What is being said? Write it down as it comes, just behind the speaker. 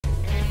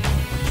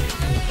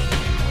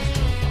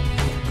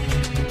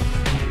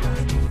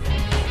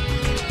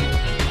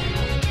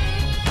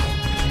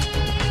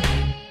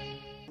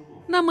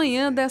Na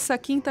manhã dessa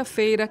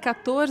quinta-feira,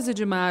 14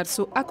 de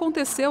março,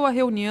 aconteceu a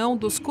reunião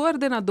dos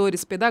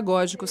coordenadores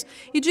pedagógicos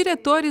e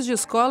diretores de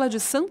escola de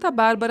Santa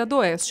Bárbara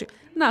D'Oeste,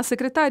 na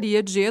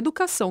Secretaria de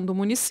Educação do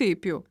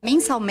município.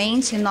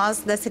 Mensalmente,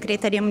 nós da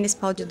Secretaria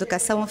Municipal de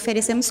Educação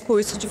oferecemos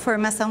cursos de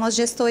formação aos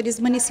gestores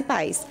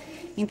municipais.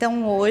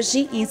 Então,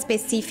 hoje, em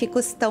específico,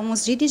 estão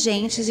os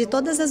dirigentes de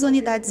todas as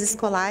unidades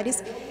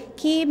escolares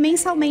que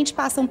mensalmente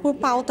passam por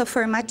pauta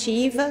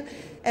formativa,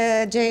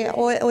 de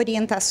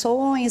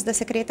orientações da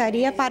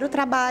Secretaria para o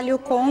trabalho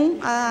com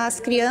as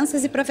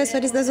crianças e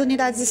professores das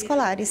unidades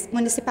escolares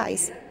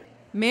municipais.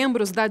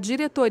 Membros da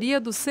diretoria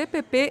do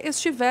CPP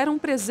estiveram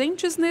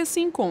presentes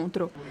nesse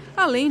encontro.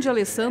 Além de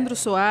Alessandro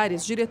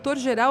Soares,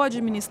 diretor-geral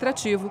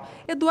administrativo,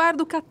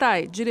 Eduardo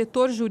Cattai,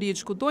 diretor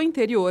jurídico do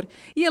interior,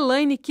 e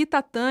Elaine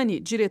Kitatani,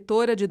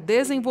 diretora de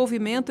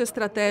Desenvolvimento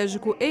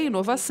Estratégico e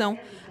Inovação,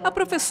 a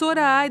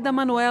professora Aida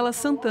Manoela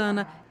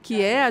Sant'Anna, que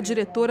é a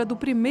diretora do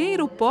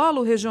primeiro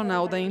Polo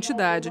Regional da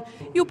entidade,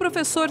 e o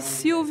professor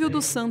Silvio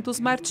dos Santos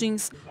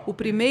Martins, o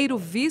primeiro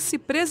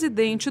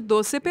vice-presidente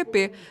do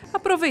CPP,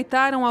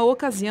 aproveitaram a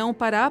ocasião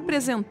para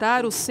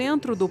apresentar o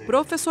Centro do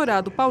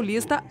Professorado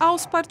Paulista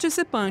aos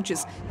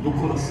participantes. No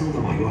coração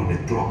da maior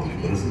metrópole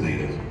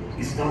brasileira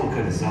está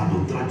localizado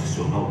o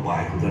tradicional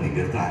bairro da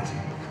Liberdade.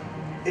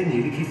 É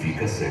nele que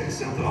fica a sede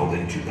central da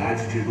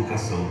entidade de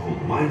educação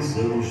com mais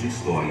anos de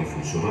história em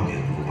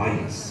funcionamento no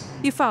país.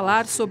 E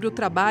falar sobre o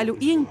trabalho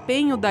e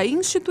empenho da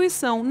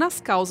instituição nas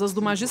causas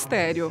do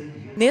magistério.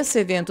 Nesse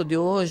evento de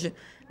hoje,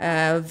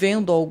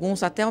 vendo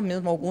até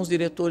mesmo alguns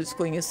diretores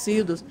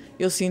conhecidos,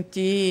 eu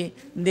senti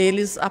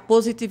neles a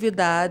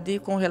positividade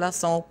com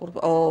relação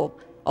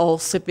ao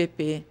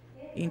CPP.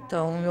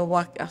 Então, eu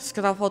acho que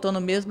estava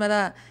faltando mesmo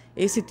era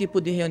esse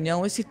tipo de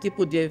reunião, esse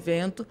tipo de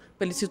evento,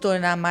 para ele se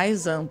tornar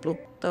mais amplo.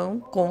 Então,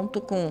 conto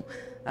com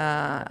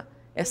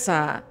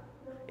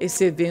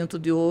esse evento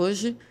de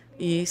hoje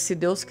e, se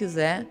Deus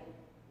quiser,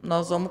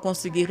 nós vamos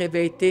conseguir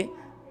reverter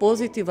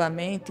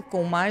positivamente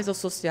com mais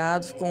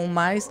associados, com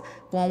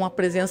uma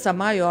presença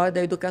maior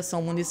da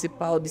educação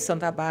municipal de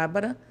Santa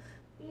Bárbara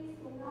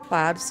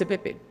para o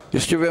CPP.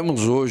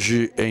 Estivemos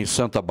hoje em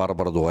Santa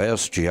Bárbara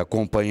D'Oeste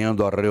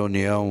acompanhando a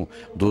reunião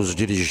dos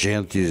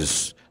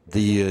dirigentes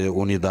de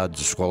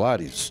unidades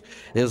escolares,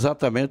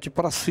 exatamente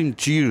para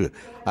sentir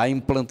a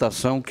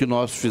implantação que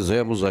nós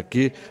fizemos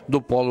aqui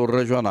do Polo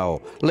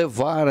Regional.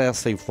 Levar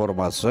essa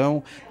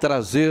informação,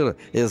 trazer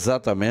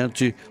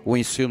exatamente o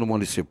ensino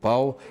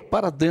municipal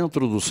para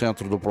dentro do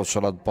Centro do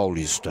Professorado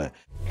Paulista.